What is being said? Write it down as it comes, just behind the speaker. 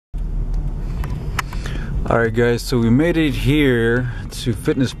Alright guys, so we made it here to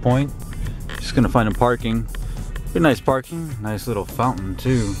Fitness Point. Just gonna find a parking. Pretty nice parking, nice little fountain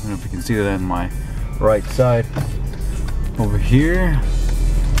too. I don't know if you can see that on my right side. Over here,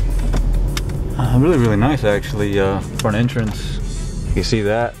 really nice actually, front entrance. You can see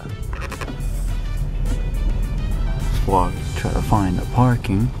that. Let's walk, try to find the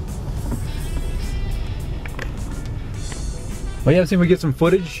parking. Well, yeah, see if we get some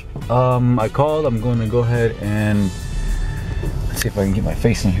footage. I called. I'm going to go ahead and let's see if I can get my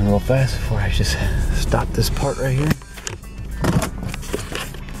face in here real fast before I just stop this part right here.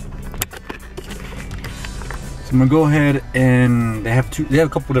 So I'm gonna go ahead and they have a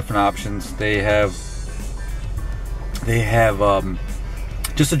couple different options. They have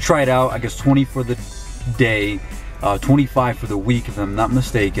just to try it out, I guess 20 for the day, 25 for the week if I'm not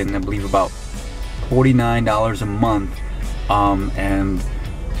mistaken. I believe about $49 a month. And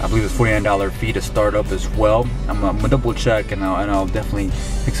I believe it's $49 fee to start up as well. I'm gonna double check and I'll definitely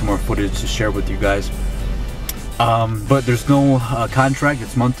take some more footage to share with you guys. But there's no contract;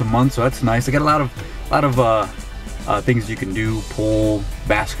 it's month to month, so that's nice. I got a lot of things you can do: pool,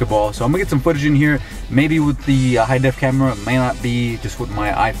 basketball. So I'm gonna get some footage in here. Maybe with the high def camera, it may not be. Just with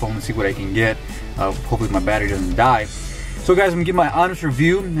my iPhone, see what I can get. Hopefully my battery doesn't die. So guys, I'm gonna give my honest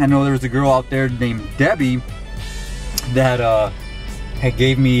review. I know there was a girl out there named Debbie that had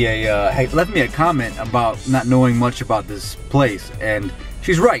gave me had left me a comment about not knowing much about this place, and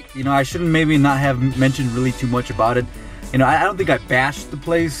she's right. You know, I shouldn't maybe not have mentioned really too much about it. You know, I don't think I bashed the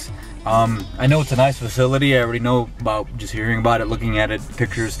place. I know it's a nice facility. I already know about just hearing about it, looking at it,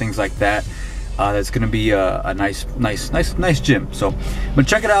 pictures, things like that. That's gonna be a nice gym. So, but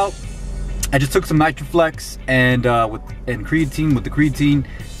check it out. I just took some Nitroflex and creatine with the creatine,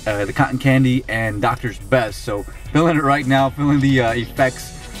 the cotton candy, and Doctor's Best. So feeling it right now, feeling the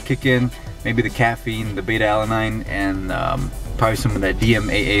effects kick in. Maybe the caffeine, the beta alanine, and probably some of that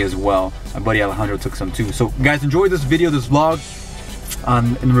DMAA as well. My buddy Alejandro took some too. So guys, enjoy this video, this vlog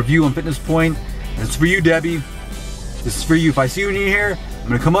in the review on Fitness Point. And it's for you, Debbie. This is for you. If I see you in here, I'm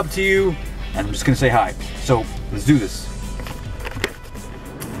gonna come up to you and I'm just gonna say hi. So let's do this.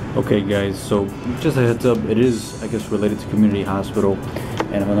 Okay guys, so just a heads up, it is, I guess, related to community hospital,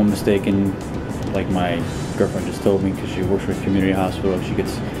 and if I'm not mistaken, like my girlfriend just told me, because she works for a community hospital, she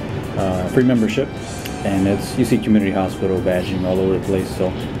gets free membership, and it's, you see community hospital badging all over the place, so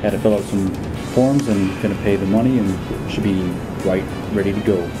I had to fill out some forms and gonna pay the money, and it should be right, ready to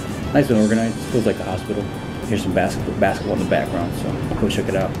go. Nice and organized, feels like a hospital. Here's some basketball in the background, so go check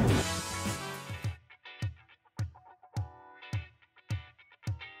it out.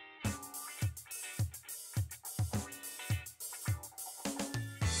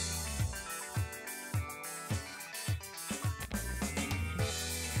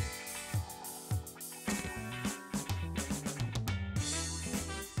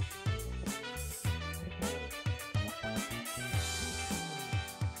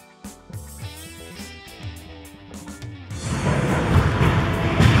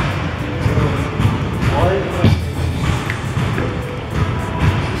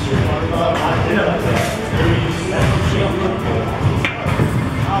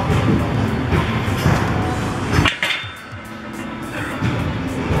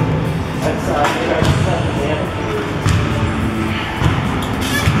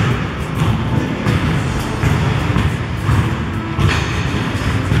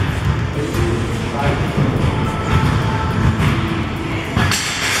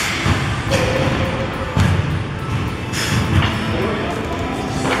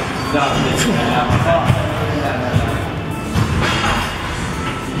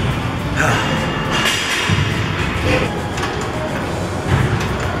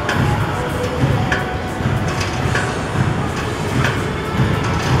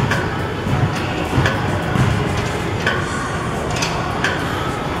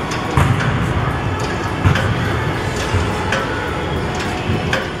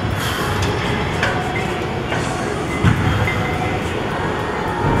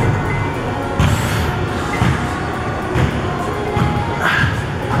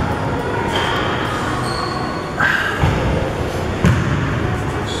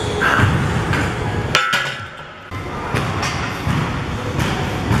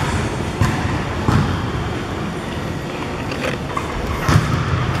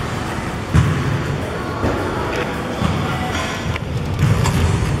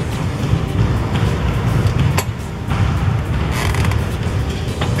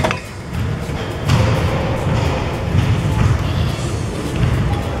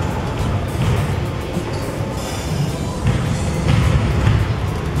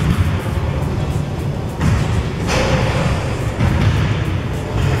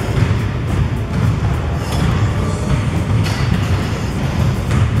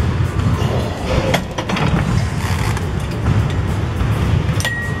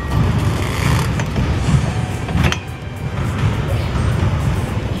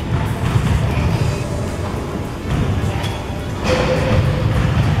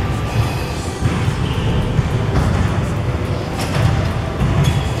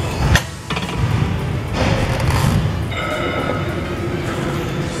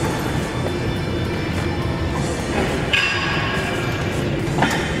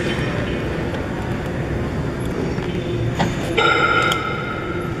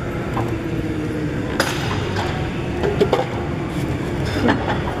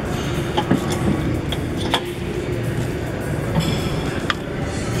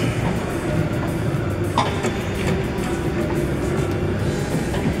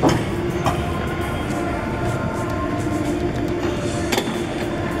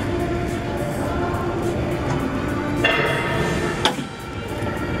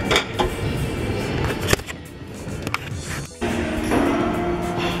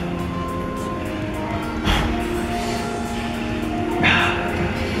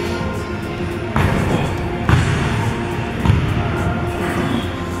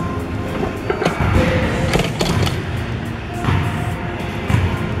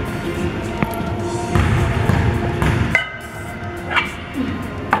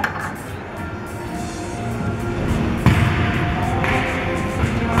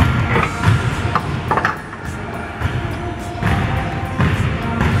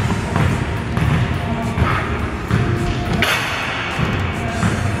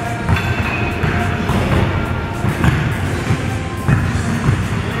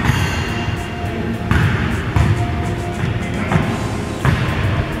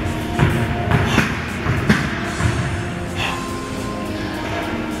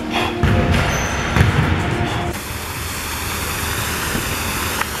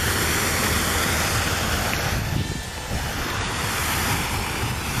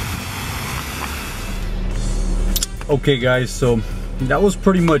 Okay guys, so that was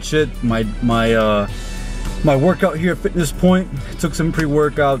pretty much it. My workout here at Fitness Pointe. Took some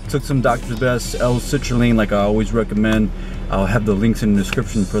pre-workout, took some Dr. Best L-citrulline like I always recommend. I'll have the links in the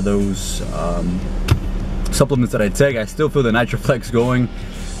description for those supplements that I take. I still feel the NitroFlex going.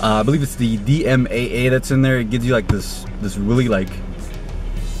 I believe it's the DMAA that's in there. It gives you like this really like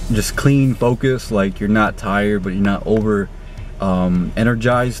just clean focus, like you're not tired but you're not over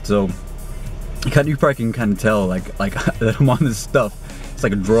energized. So you probably can kind of tell like that I'm on this stuff. It's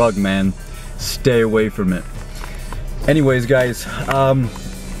like a drug, man. Stay away from it. Anyways guys,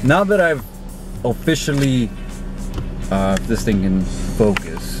 now that I've officially if this thing can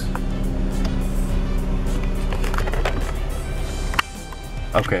focus.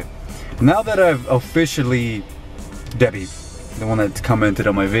 Okay, now that I've officially, Debbie, the one that's commented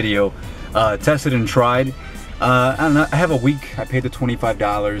on my video, tested and tried, I don't know, I have a week. I paid the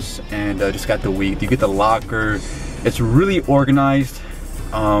 $25 and just got the week. You get the locker. It's really organized.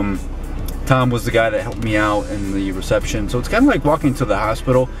 Tom was the guy that helped me out in the reception. So it's kind of like walking to the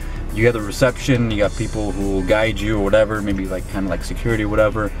hospital. You have the reception, you got people who will guide you or whatever, maybe like kind of like security or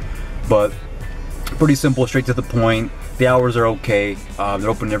whatever. But pretty simple, straight to the point. The hours are okay. They're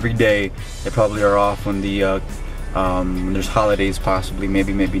open every day. They probably are off when the when there's holidays, possibly,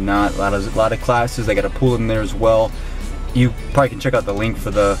 maybe not. A lot of classes. They got a pool in there as well. You probably can check out the link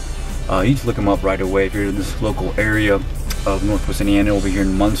for the. You just look them up right away if you're in this local area of Northwest Indiana, over here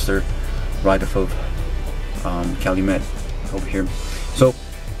in Munster, right off of Calumet over here. So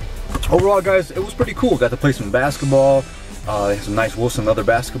overall, guys, it was pretty cool. Got to play some basketball. They have some nice Wilson leather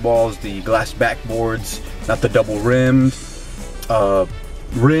basketballs, the glass backboards, not the double rimmed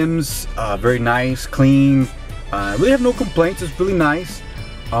rims. Very nice, clean. I really have no complaints. It's really nice.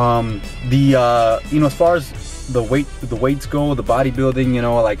 You know, as far as the weights go, the bodybuilding, you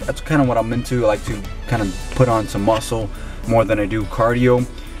know, like that's kind of what I'm into. I like to kind of put on some muscle more than I do cardio.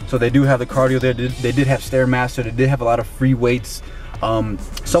 So they do have the cardio there. They did have Stairmaster. They did have a lot of free weights.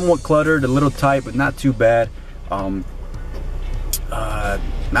 Somewhat cluttered, a little tight, but not too bad.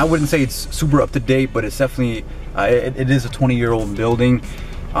 I wouldn't say it's super up to date, but it's definitely it is a 20-year-old building.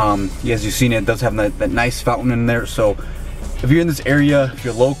 As you've seen, it does have that nice fountain in there. So if you're in this area, if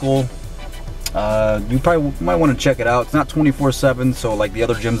you're local, you probably might want to check it out. It's not 24/7, so like the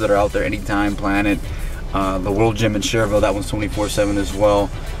other gyms that are out there, Anytime, Planet, the World Gym in Cherville, that one's 24/7 as well.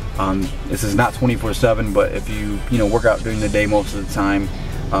 This is not 24/7, but if you work out during the day most of the time,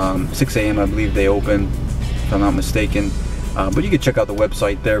 6 a.m. I believe they open, if I'm not mistaken. But you can check out the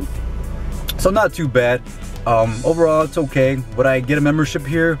website there. So not too bad. Overall, it's okay. Would I get a membership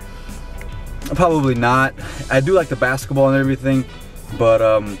here? Probably not. I do like the basketball and everything, but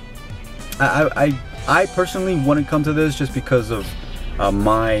I personally wouldn't come to this just because of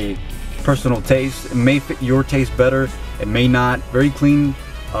my personal taste. It may fit your taste better. It may not. Very clean,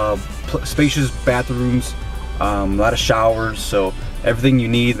 spacious bathrooms, a lot of showers, so everything you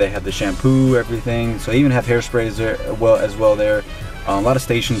need. They have the shampoo, everything. So they even have hairsprays there as well there. A lot of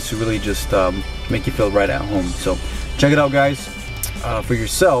stations to really just make you feel right at home. So check it out, guys, for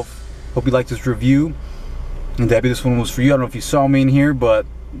yourself. Hope you liked this review. And Debbie, this one was for you. I don't know if you saw me in here, but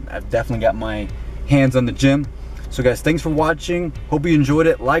I've definitely got my hands on the gym. So guys, thanks for watching. Hope you enjoyed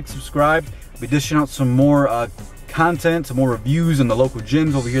it. Like, subscribe. I'll be dishing out some more content, some more reviews in the local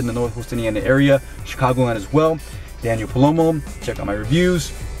gyms over here in the Northwest Indiana area, Chicagoland as well. Daniel Palomo. Check out my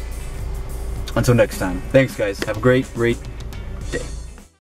reviews. Until next time. Thanks, guys. Have a great